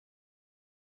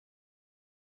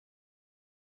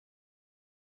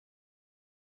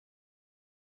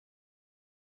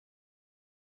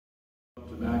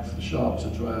Max the shop to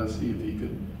try to see if he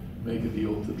could make a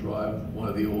deal to drive one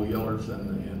of the old Yellers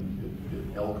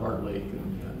and Elkhart Lake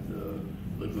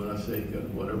and Laguna Seca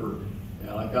and whatever.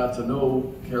 And I got to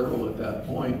know Carroll at that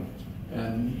point,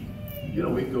 and you know,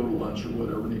 we'd go to lunch or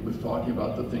whatever, and he was talking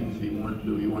about the things he wanted to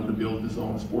do. He wanted to build his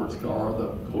own sports car. The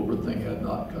Cobra thing had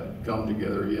not come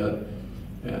together yet,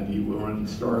 and he wanted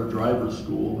to start a driver's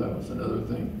school. That was another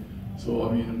thing. So,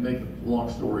 I mean, to make a long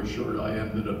story short, I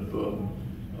ended up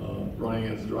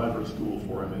running his driver's school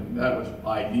for him, and that was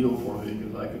ideal for me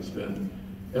because I could spend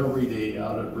every day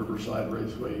out at Riverside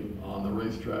Raceway on the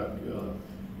racetrack,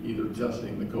 either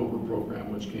testing the Cobra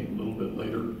program, which came a little bit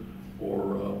later,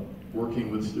 or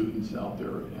working with students out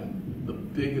there. And the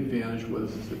big advantage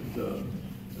was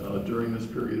that during this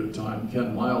period of time,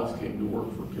 Ken Miles came to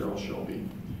work for Carroll Shelby,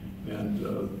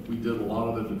 and we did a lot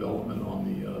of the development on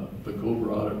the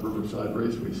Cobra out at Riverside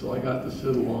Raceway. So I got to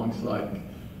sit alongside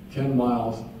Ken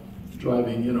Miles,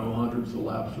 driving, you know, hundreds of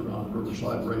laps around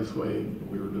Riverside Raceway.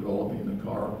 We were developing the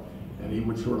car, and he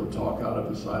would sort of talk out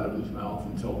of the side of his mouth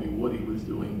and tell me what he was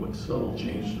doing, what subtle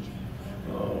changes,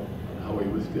 how he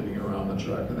was getting around the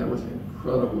track, and that was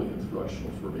incredibly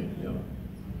instructional for me. You know.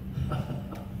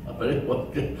 But it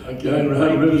was going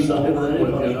around Riverside with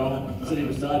anybody, you know, sitting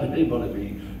beside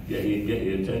anybody, get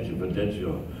your attention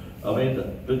potential. I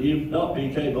mean, but you not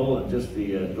became more than just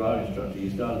the driving instructor.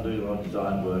 You started doing a lot of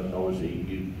design work. Obviously,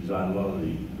 you designed a lot of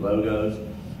the logos,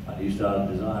 and you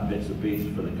started designing bits and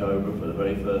pieces for the Cobra, for the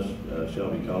very first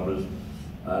Shelby Cobras.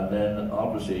 And then,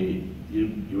 obviously,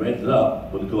 you ended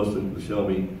up with, of course, the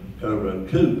Shelby Cobra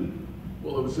Coupe.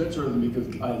 Well, it was interesting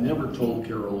because I never told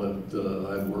Carroll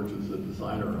that I'd worked as a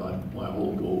designer. My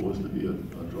whole goal was to be a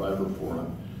driver for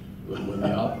him. But when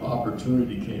the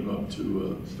opportunity came up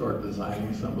to start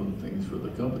designing some of the things for the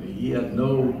company, he had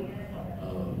no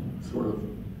sort of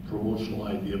promotional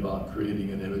idea about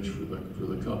creating an image for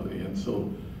the company. And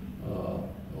so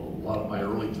a lot of my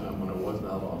early time when I wasn't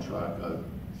out on track, I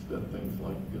spent things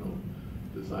like, you know,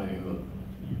 designing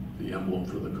the emblem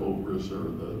for the Cobras or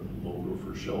the logo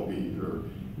for Shelby or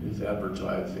his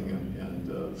advertising,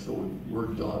 and so we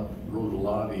wrote a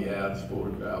lot of the ads,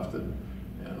 photographed it,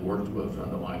 and worked with a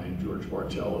friend of mine named George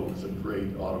Bartello, who's a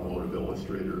great automotive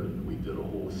illustrator, and we did a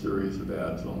whole series of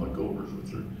ads on the Cobras,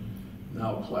 which are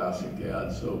now classic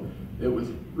ads. So it was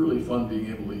really fun being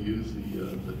able to use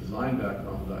the design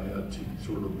background that I had to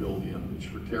sort of build the image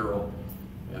for Carroll.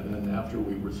 And then after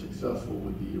we were successful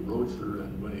with the Roadster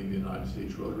and winning the United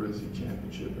States Road Racing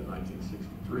Championship in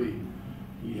 1963,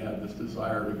 he had this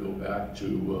desire to go back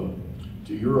to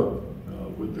Europe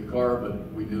with the car,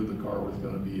 but we knew the car was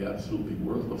going to be absolutely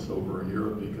worthless over in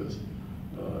Europe because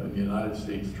in the United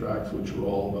States tracks, which were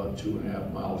all about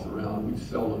 2.5 miles around, we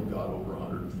seldom got over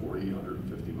 140,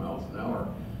 150 miles an hour.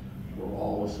 We're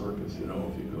all a circus, you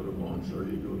know, if you go to Monza or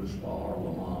you go to Spa or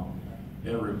Le Mans,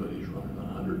 everybody's running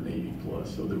 180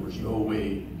 plus, so there was no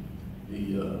way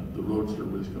the Roadster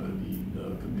was going to be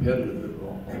competitive at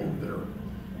all there.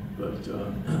 But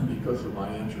because of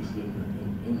my interest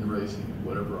in racing and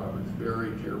whatever, I was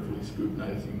very carefully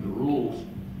scrutinizing the rules.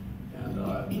 And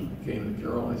I came to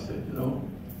Carroll and I said, you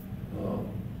know,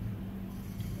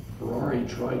 Ferrari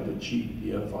tried to cheat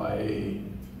the FIA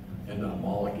into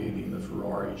homologating the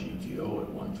Ferrari GTO at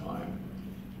one time.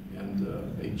 And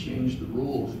they changed the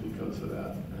rules because of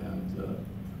that. And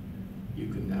you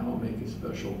can now make a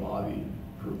special body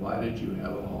provided you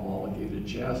have a homologated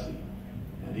chassis.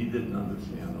 And he didn't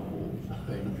understand the whole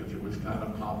thing because it was kind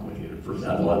of complicated. First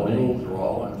of all, the rules were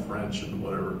all in French and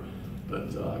whatever. But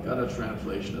I got a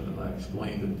translation of it, and I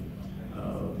explained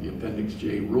it. The Appendix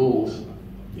J rules,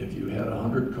 if you had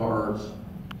 100 cars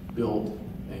built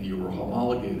and you were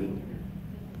homologated,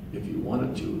 if you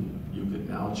wanted to, you could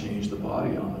now change the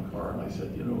body on the car. And I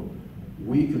said, you know,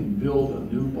 we can build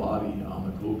a new body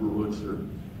on the Cobra Roadster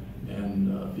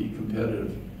and be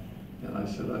competitive. And I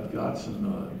said, I've got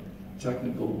some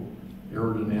technical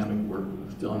aerodynamic work that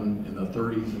was done in the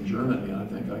 30s in Germany, and I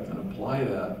think I can apply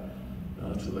that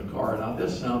to the car. Now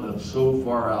this sounded so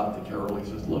far out to Carroll. He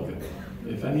says, look,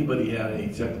 if anybody had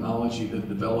any technology that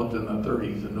developed in the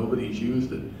 30s and nobody's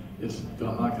used it, it's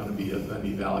not going to be of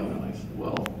any value. And I said,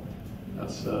 well,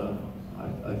 that's,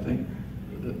 I think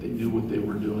that they knew what they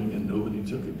were doing and nobody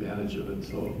took advantage of it.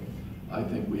 So I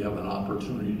think we have an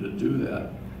opportunity to do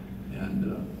that.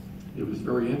 And it was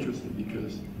very interesting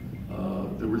because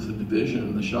there was a division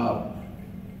in the shop.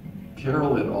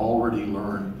 Carroll had already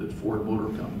learned that Ford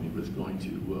Motor Company was going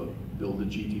to build a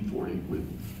GT40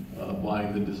 with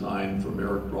buying the design from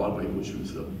Eric Broadway, which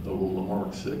was the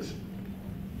Lamarck 6.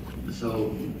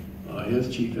 So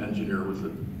his chief engineer was a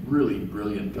really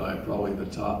brilliant guy, probably the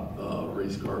top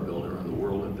race car builder in the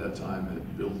world at that time,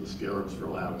 and built the Scarabs for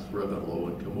Labs, Revenlow,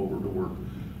 and come over to work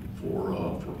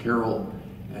for Carroll.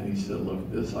 And he said,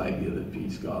 look, this idea that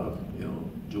Pete's got of,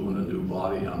 doing a new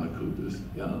body on the coupe is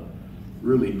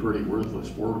really pretty worthless.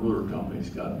 Ford Motor Company's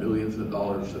got millions of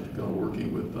dollars that are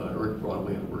working with Eric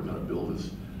Broadley, and we're going to build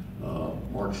this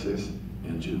Mark VI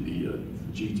into the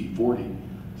GT40.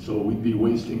 So we'd be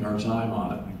wasting our time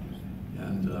on it.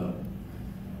 And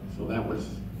so that was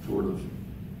sort of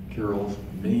Carroll's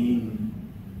main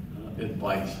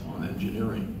advice on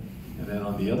engineering. And then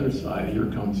on the other side, here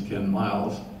comes Ken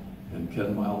Miles. And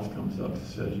Ken Miles comes up and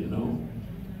says,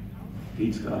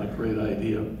 Pete's got a great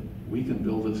idea. We can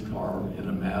build this car in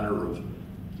a matter of,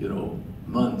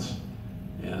 months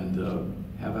and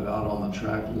have it out on the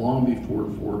track long before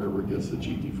Ford ever gets the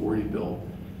GT40 built.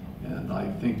 And I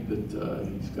think that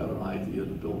he's got an idea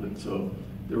to build it. So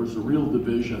there was a real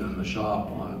division in the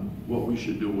shop on what we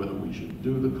should do, whether we should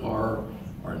do the car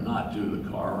or not do the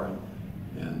car.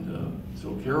 And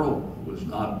so Carroll was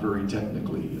not very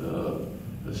technically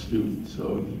astute,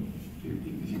 so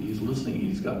he's listening.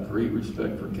 He's got great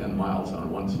respect for Ken Miles on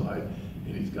one side,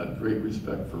 and he's got great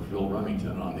respect for Phil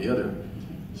Remington on the other.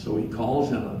 So he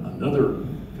calls in another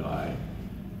guy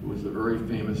who was a very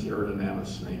famous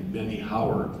aerodynamicist named Benny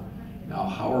Howard. Now,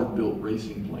 Howard built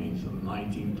racing planes in the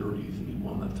 1930s. He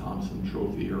won the Thompson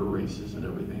Trophy air races and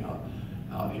everything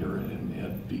out here, and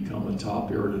had become a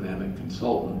top aerodynamic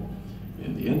consultant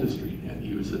in the industry. And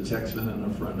he was a Texan and a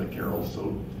friend of Carroll's.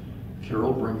 So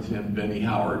Carroll brings in Benny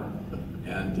Howard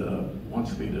and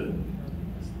wants me to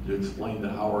explain to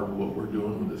Howard what we're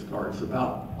doing with this car. It's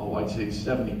about, I'd say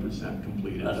 70%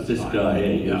 completed. That's this guy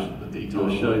here. Yeah, the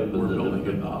Daytona. We're building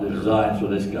it out the there. Designs for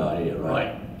this guy here,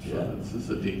 right? Right. So this is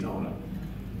a Daytona.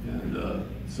 And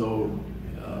so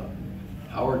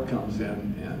Howard comes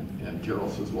in, and Carroll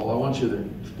says, well, I want you to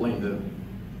explain to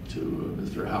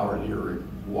Mr. Howard here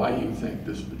why you think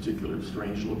this particular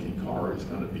strange looking car is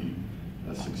going to be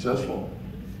successful.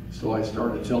 So I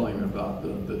started telling him about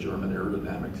the German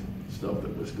aerodynamic stuff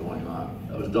that was going on.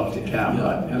 That was Dr. Kamm, yeah,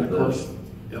 right? And of course,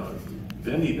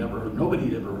 Benny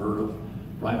nobody ever heard of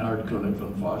Reinhard Koenig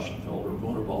von Fachsenfeld or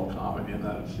Vonnegut Kamm in the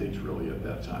United States really at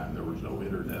that time. There was no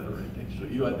internet or anything. So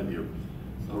you had to be a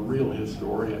real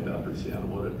historian to understand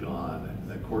what had gone.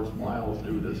 And of course, Miles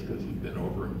knew this because he'd been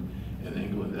over in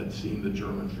England, had seen the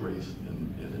Germans race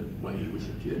when he was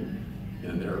a kid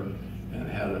in there, and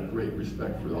had a great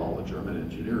respect for all the German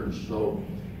engineers. So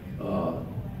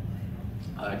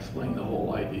I explained the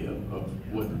whole idea of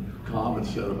what Kamm had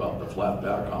said about the flat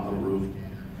back on the roof,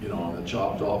 on the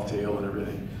chopped off tail and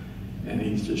everything. And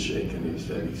he's just shaking his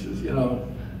head. He says, you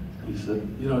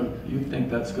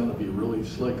think that's going to be really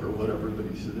slick or whatever, but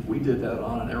he said, if we did that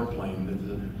on an airplane,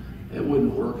 it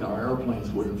wouldn't work. Our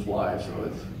airplanes wouldn't fly,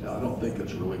 so I don't think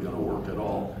it's really going to work at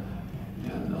all.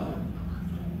 And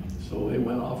so they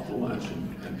went off to lunch,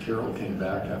 and Carroll came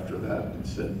back after that and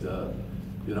said,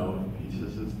 he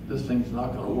says, this thing's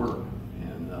not going to work.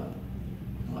 And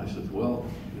I said, well,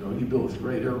 he builds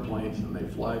great airplanes and they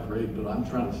fly great, but I'm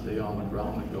trying to stay on the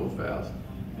ground and go fast,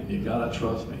 and you got to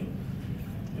trust me.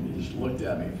 And he just looked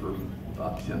at me for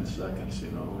about 10 seconds,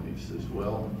 and he says,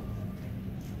 well,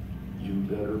 you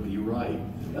better be right.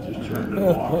 And he just turned and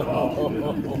walked off.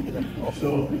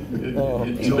 So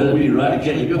you better be right to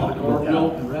get the your car pocket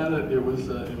built and ran it, it was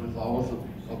always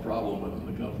a problem within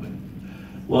the company.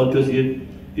 Well, because you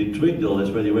twigged all this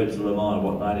when you went to Le Mans,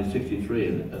 1963,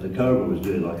 and the Cobra was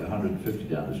doing like 150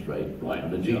 down the straight. Right.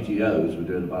 And the GTOs were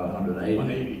doing about 180.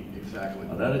 180, exactly.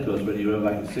 And then, of course, when you went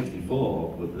back in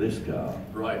 64 with this car,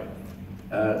 Right.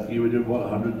 You were doing,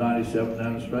 197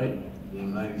 down the straight?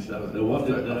 In 97. So what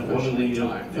did the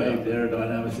famed yeah.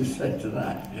 aerodynamicists say to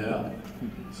that? Yeah.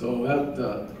 So that,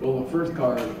 well, the first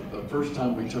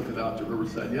time we took it out to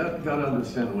Riverside, you got to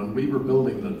understand, when we were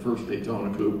building the first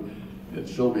Daytona Coupe at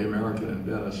Shelby American in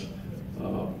Venice,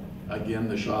 again,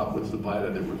 the shop was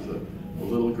divided. There was a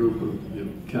little group of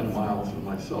Ken Miles and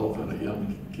myself and a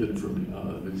young kid from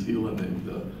New Zealand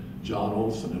named John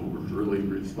Olson, who was really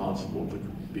responsible,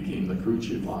 became the crew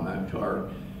chief on that car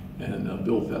and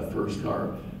built that first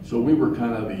car. So we were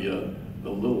kind of the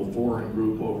little foreign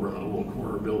group over in a little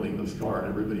corner building this car, and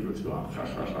everybody was going,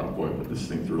 oh boy, but this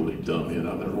thing's really dumb,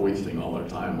 they're wasting all their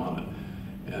time on it.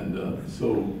 And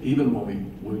so even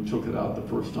when we took it out the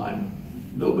first time,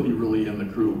 nobody really in the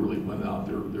crew really went out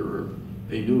there.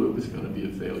 They knew it was going to be a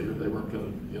failure. They weren't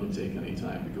going to take any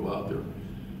time to go out there.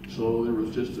 So there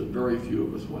was just a very few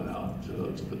of us went out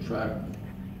to the track.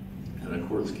 And of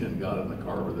course, Ken got in the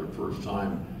car for their first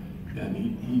time. And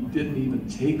he didn't even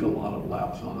take a lot of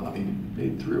laps on it. I mean, he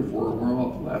made 3 or 4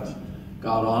 warm-up laps.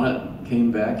 got on it,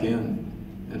 came back in,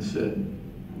 and said,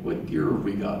 "What gear have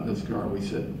we got in this car?" And we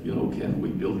said, "You know, Ken, we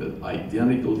built it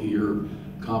identical to your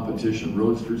competition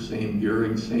roadster, same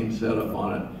gearing, same setup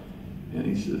on it." And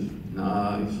he says,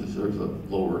 "Nah," he says, "there's a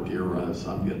lower gear on this.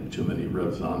 I'm getting too many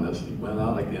revs on this." He went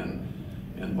out again,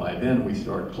 and by then we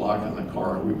started clocking the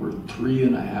car. We were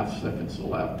 3.5 seconds a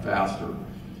lap faster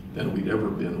than we'd ever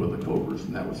been with the Cobras,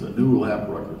 and that was a new lap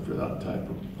record for that type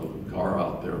of a car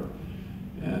out there.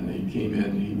 And he came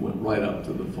in, he went right up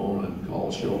to the phone and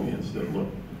called Shelby and said, "Look,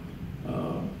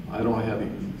 I don't have the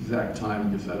exact time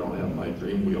because I don't have my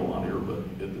dream wheel on here, but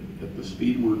at the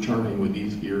speed we're turning with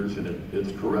these gears, and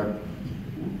it's correct,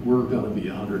 we're going to be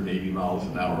 180 miles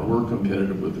an hour. We're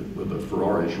competitive with the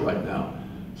Ferraris right now."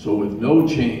 So with no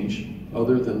change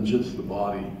other than just the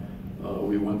body,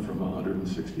 we went from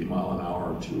 160 mile an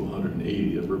hour to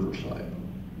 180 at Riverside.